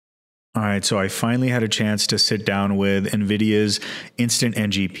All right, so I finally had a chance to sit down with NVIDIA's Instant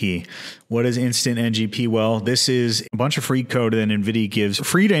NGP. What is Instant NGP? Well, this is a bunch of free code that NVIDIA gives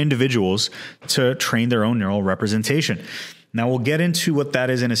free to individuals to train their own neural representation. Now, we'll get into what that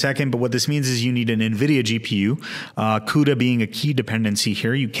is in a second, but what this means is you need an NVIDIA GPU, CUDA being a key dependency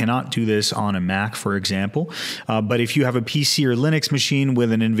here. You cannot do this on a Mac, for example. But if you have a PC or Linux machine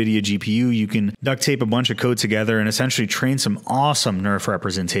with an NVIDIA GPU, you can duct tape a bunch of code together and essentially train some awesome NeRF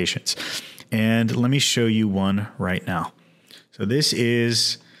representations. And let me show you one right now. So this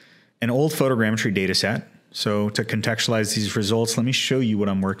is an old photogrammetry data set. So to contextualize these results, let me show you what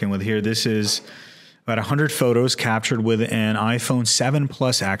I'm working with here. This is about 100 photos captured with an iPhone 7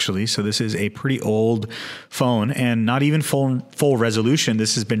 Plus, actually. So this is a pretty old phone and not even full resolution.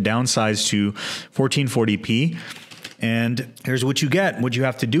 This has been downsized to 1440p. And here's what you get. What you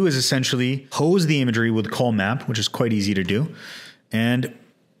have to do is essentially pose the imagery with ColMap, which is quite easy to do, and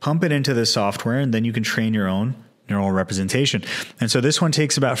pump it into the software, and then you can train your own neural representation. And so this one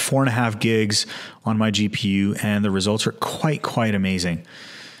takes about 4.5 gigs on my GPU, and the results are quite amazing.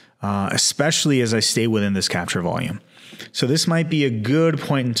 Especially as I stay within this capture volume. So this might be a good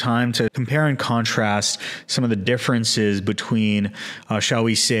point in time to compare and contrast some of the differences between, shall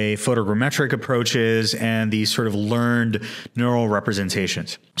we say, photogrammetric approaches and these sort of learned neural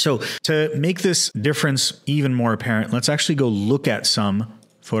representations. So to make this difference even more apparent, let's actually go look at some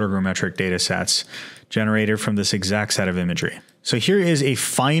photogrammetric data sets generated from this exact set of imagery. So here is a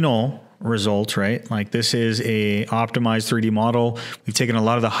final result, right? Like this is a optimized 3D model. We've taken a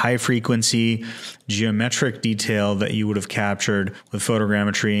lot of the high frequency geometric detail that you would have captured with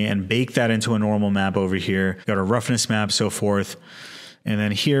photogrammetry and baked that into a normal map over here. Got a roughness map, so forth. And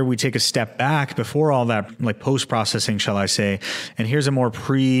then here we take a step back before all that, like post-processing, shall I say. And here's a more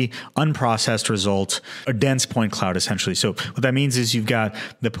unprocessed result, a dense point cloud, essentially. So what that means is you've got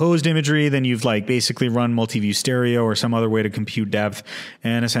the posed imagery, then you've like basically run multi-view stereo or some other way to compute depth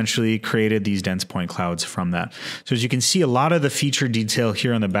and essentially created these dense point clouds from that. So as you can see, a lot of the feature detail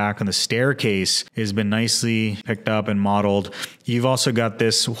here on the back on the staircase has been nicely picked up and modeled. You've also got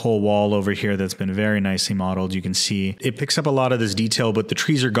this whole wall over here that's been very nicely modeled. You can see it picks up a lot of this detail, but the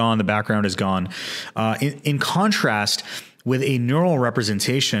trees are gone, the background is gone. In contrast, with a neural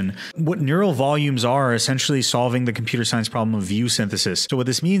representation, what neural volumes are essentially solving the computer science problem of view synthesis. So what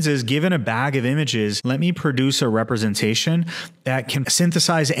this means is, given a bag of images, let me produce a representation that can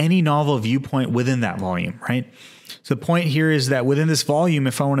synthesize any novel viewpoint within that volume, right? So the point here is that within this volume,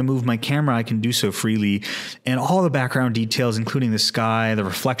 if I want to move my camera, I can do so freely. And all the background details, including the sky, the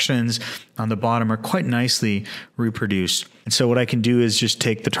reflections on the bottom, are quite nicely reproduced. And so what I can do is just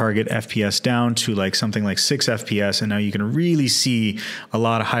take the target FPS down to like something like 6 FPS. And now you can really see a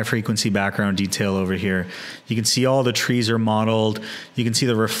lot of high frequency background detail over here. You can see all the trees are modeled. You can see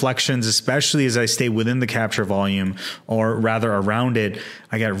the reflections, especially as I stay within the capture volume, or rather around it.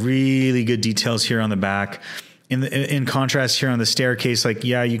 I got really good details here on the back. In contrast here on the staircase, like,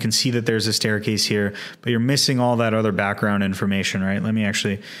 yeah, you can see that there's a staircase here, but you're missing all that other background information, right? Let me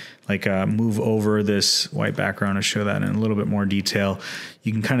actually like move over this white background to show that in a little bit more detail.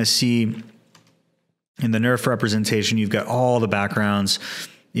 You can kind of see in the NeRF representation, you've got all the backgrounds,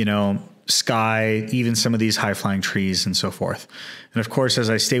 you know, sky, even some of these high-flying trees and so forth. And of course, as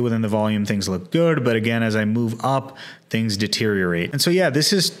I stay within the volume, things look good. But again, as I move up, things deteriorate. And so, yeah,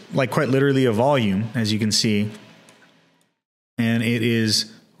 this is like quite literally a volume, as you can see. And it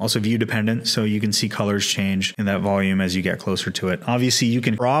is also view dependent. So you can see colors change in that volume as you get closer to it. Obviously, you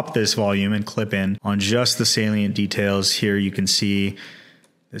can crop this volume and clip in on just the salient details. Here you can see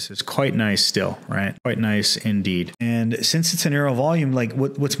this is quite nice still, right? Quite nice indeed. And since it's a narrow volume, like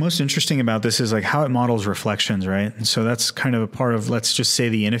what's most interesting about this is like how it models reflections, right? And so that's kind of a part of, let's just say,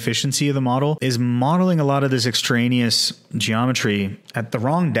 the inefficiency of the model is modeling a lot of this extraneous geometry at the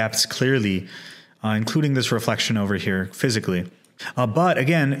wrong depths, clearly, including this reflection over here physically. But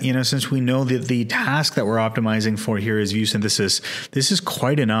again, you know, since we know that the task that we're optimizing for here is view synthesis, this is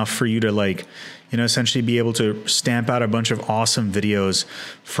quite enough for you to like, you know, essentially be able to stamp out a bunch of awesome videos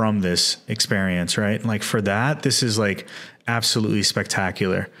from this experience, right? Like for that, this is like absolutely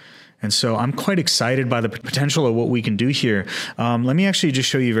spectacular. And so I'm quite excited by the potential of what we can do here. Let me actually just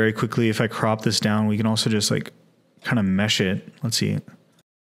show you very quickly. If I crop this down, we can also just like kind of mesh it. Let's see.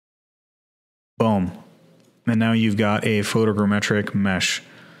 Boom. And now you've got a photogrammetric mesh.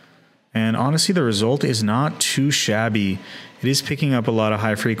 And honestly, the result is not too shabby. It is picking up a lot of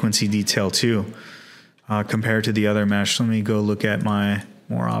high frequency detail too, compared to the other mesh. Let me go look at my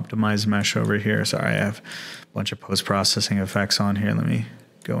more optimized mesh over here. Sorry, I have a bunch of post-processing effects on here. Let me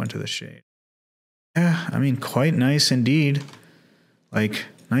go into the shade. Yeah, I mean, quite nice indeed. Like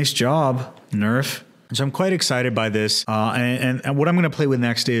Nice job, NeRF. So I'm quite excited by this. And what I'm going to play with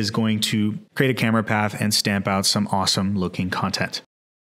next is going to create a camera path and stamp out some awesome looking content.